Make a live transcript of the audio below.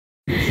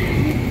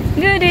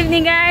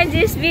evening guys,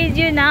 this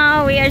video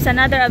now we are sa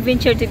another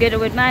adventure together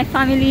with my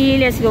family.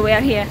 Let's go, we are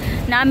here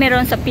namin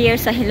sa pier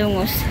sa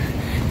Hilongos.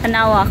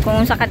 Tanawa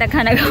kung sa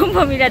kadaghan ng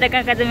pamilya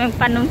daghan kadaming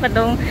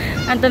panong-padong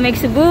ang tumig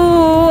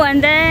Cebu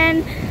and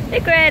then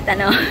secret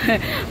ano.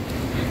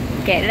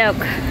 Okay, look,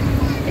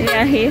 we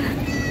are here.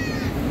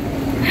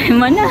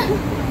 Mana?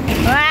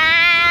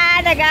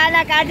 Wah,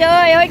 dagana ka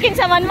joy. Hoy,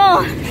 kinsa man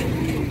mo?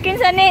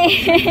 Kinsa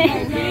ni?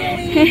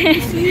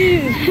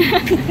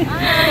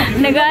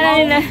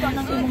 Nagana nila.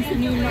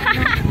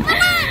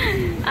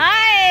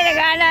 Ay,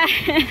 nagana.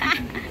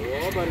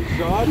 Oh,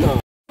 barisana.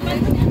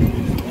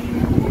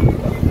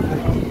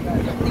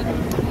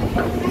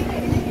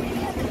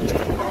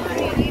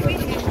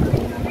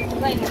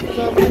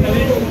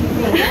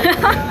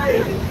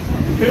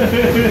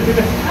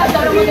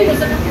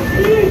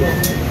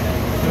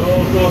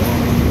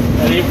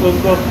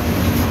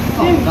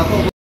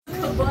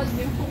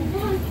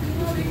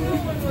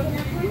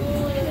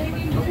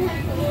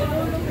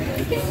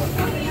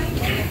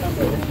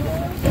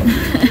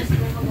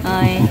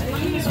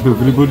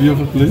 Everybody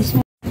have a place?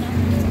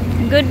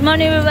 Good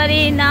morning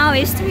everybody, now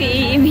it's 3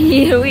 AM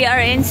here. We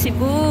are in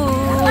Cebu.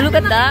 Look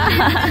at that.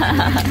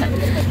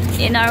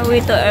 In our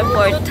way to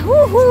airport.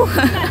 Woohoo!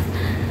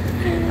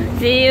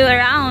 See you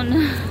around.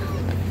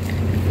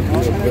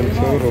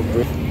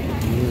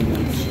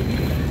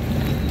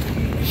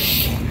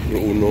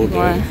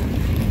 Wow.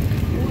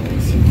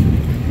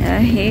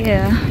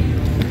 Here.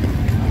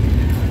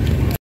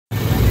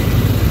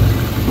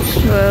 So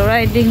we're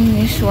riding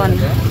this one.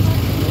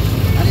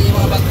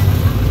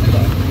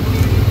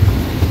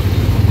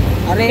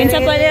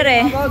 Kinsa pa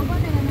dire?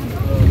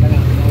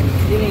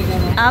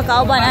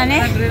 Kauban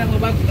ane?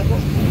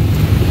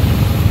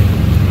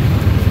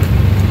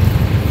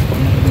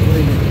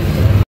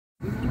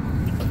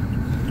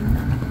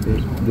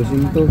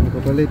 Dosinto,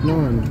 kapalit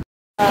naman.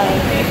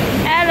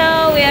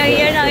 Hello, we are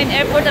here now in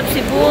airport of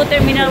Cebu,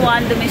 Terminal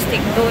 1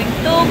 domestic going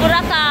to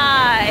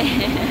Boracay.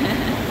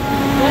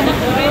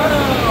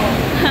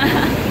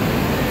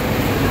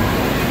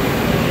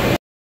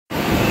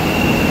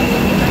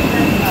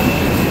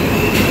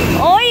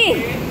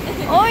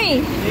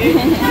 We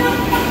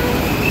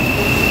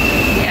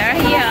are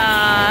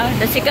here,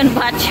 the second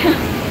batch.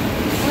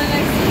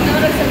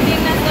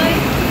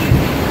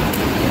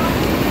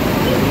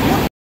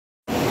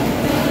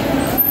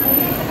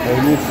 I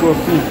need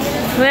coffee.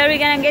 Where are we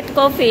gonna get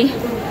coffee?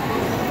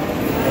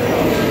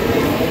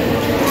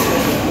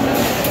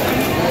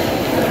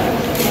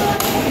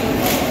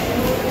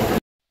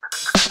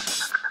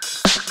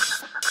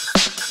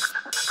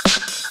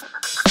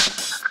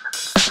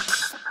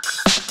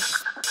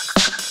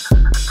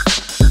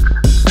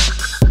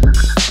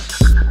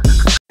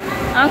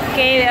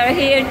 Okay, we are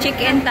here,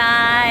 chicken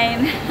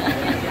time.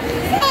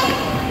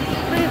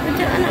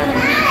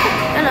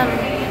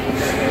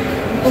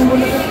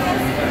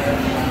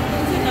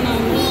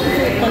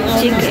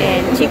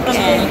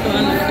 Chicken.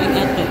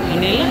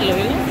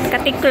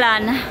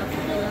 Katiklan.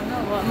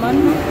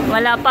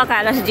 Wala pa,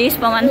 kalas 10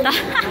 pamanta.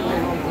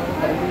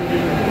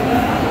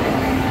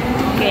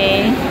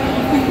 Okay.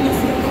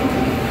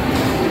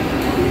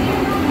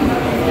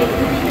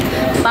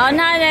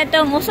 Pauna na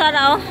itong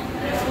usara, oh.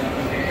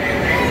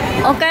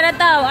 Okay na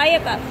tao, ayaw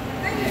ka.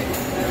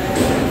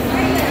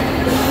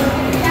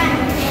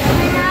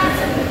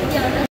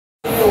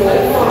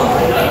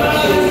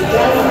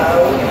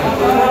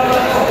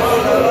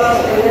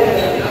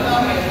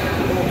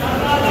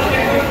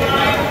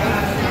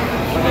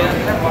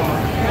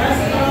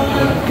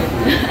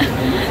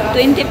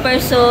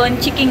 person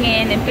checking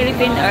in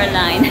Philippine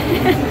Airline.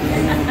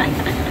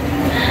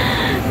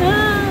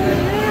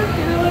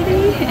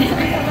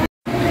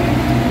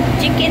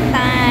 Check-in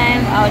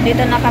time. Oh,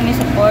 dito na kami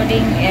sa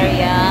boarding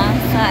area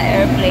sa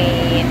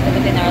airplane.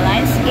 Philippine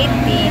Airlines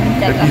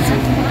 18.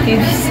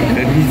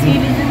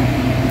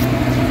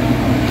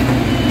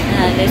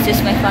 This is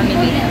my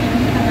family.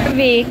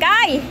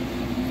 Kai!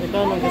 Ito,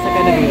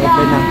 magkasakay na rin.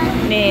 Okay na.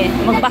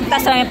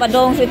 Magbaktas kami pa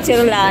doong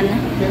Switzerland.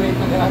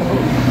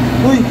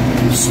 Uy!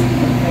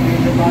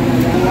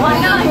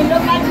 Wala,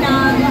 hilugan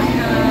na.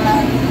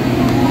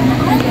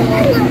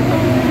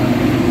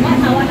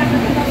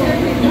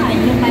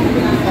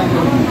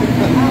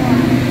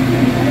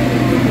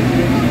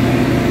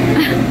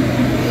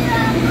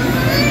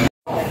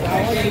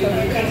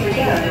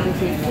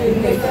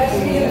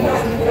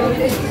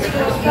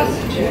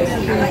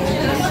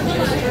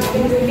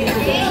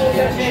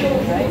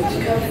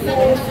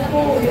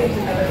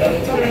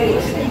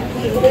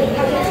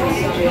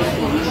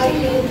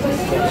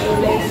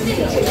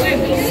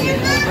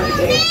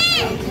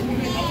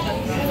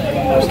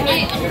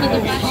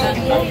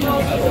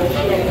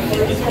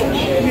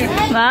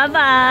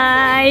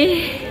 Bye-bye.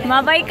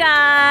 Bye-bye,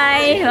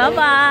 Kai.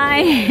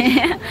 Bye-bye.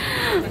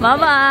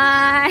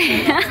 Bye-bye.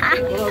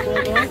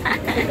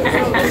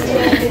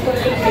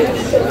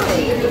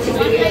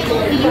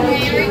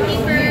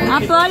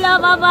 Apollo,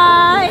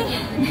 bye-bye.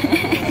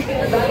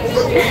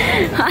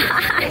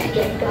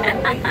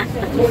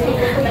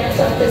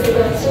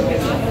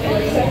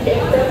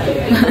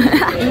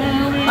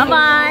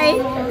 Bye-bye.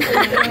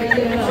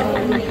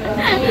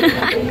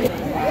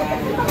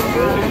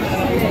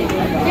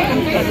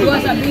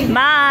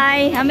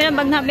 Bye. Kami lang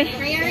bag nabi.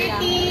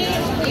 Priority.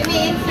 You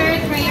may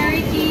insert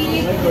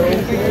priority.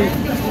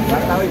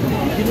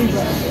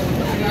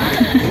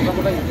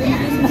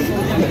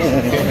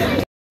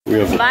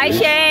 Bye,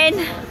 Shane.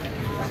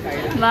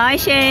 Bye,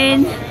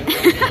 Shane.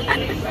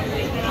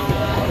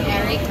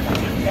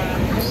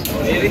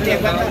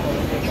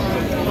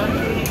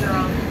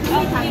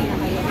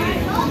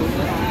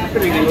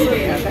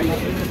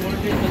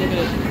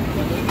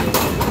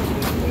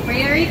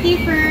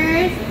 Priority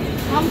first.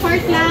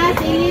 Comfort class.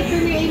 Elite,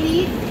 Premier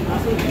Elite.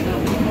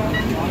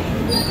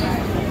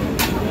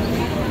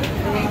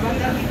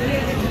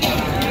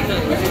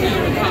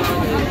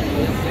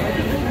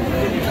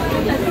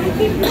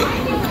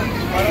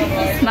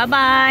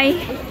 Bye-bye.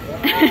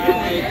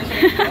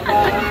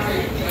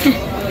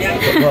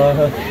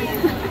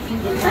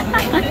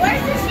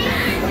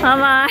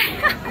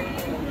 Bye-bye.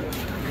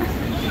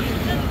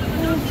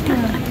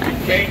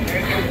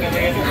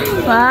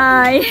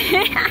 Bye.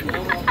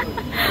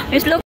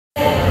 Just look.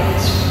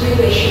 We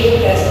wish you the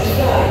best of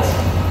flight.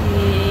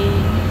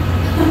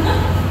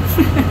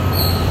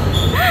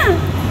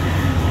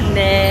 And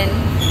then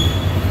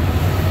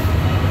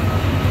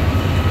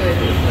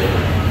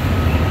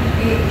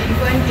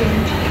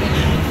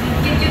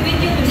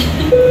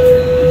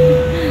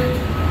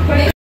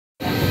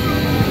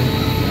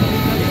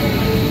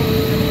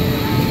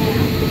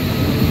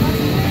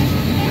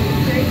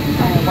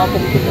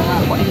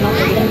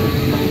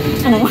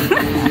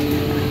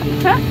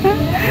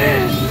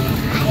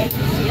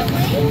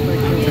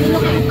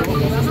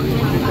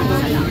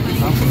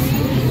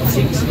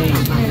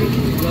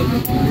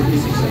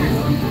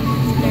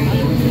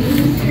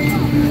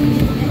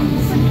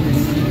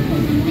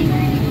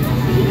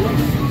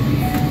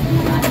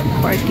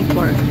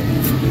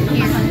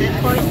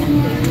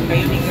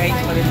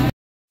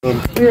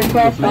We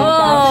request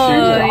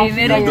oh,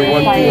 very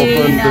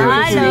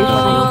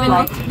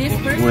hello.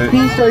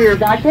 Please show your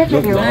gadget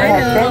and your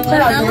overhead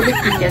sensor on your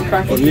seat in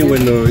front of Only you.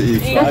 when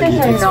if This is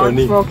a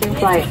non-smoking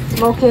flight.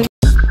 Smoking.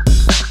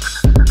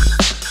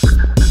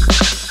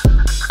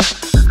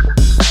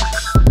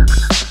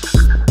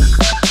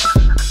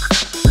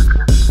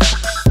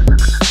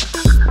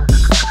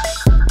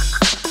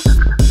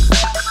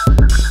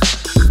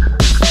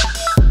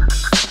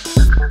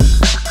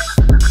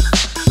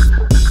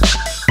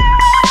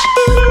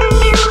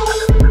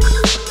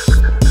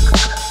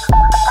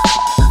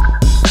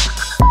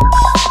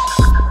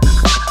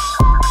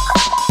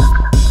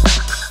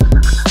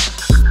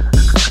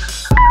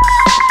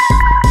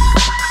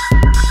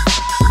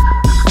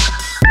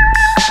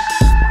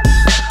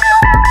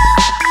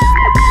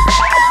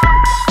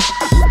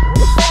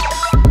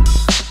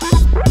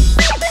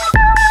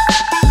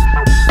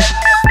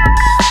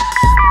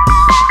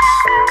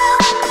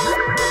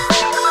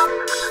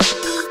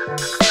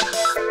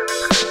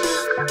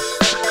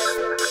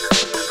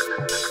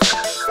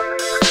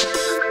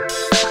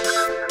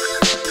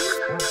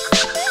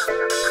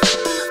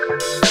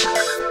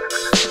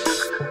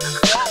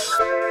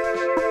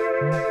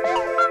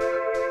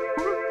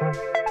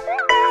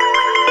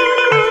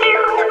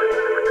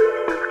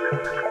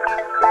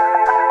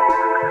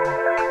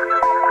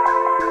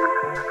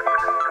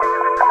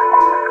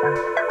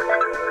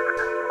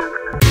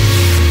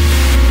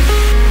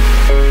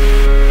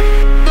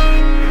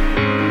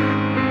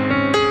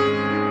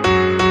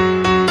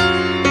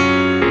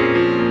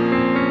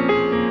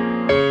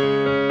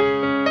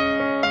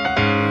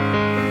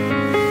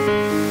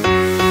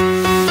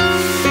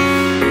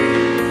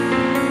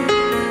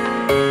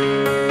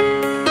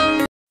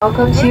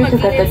 Welcomes you to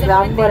the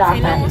ground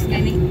Boracay.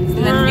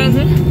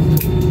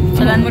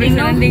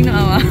 Landing no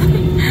awa.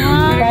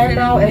 Right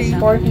now is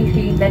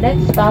 43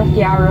 minutes past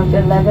the hour of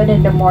 11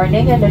 in the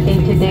morning, and the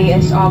date today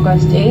is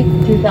August 8,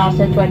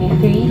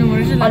 2023,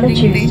 on a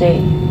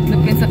Tuesday.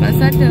 Lupin sa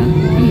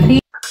kalsada.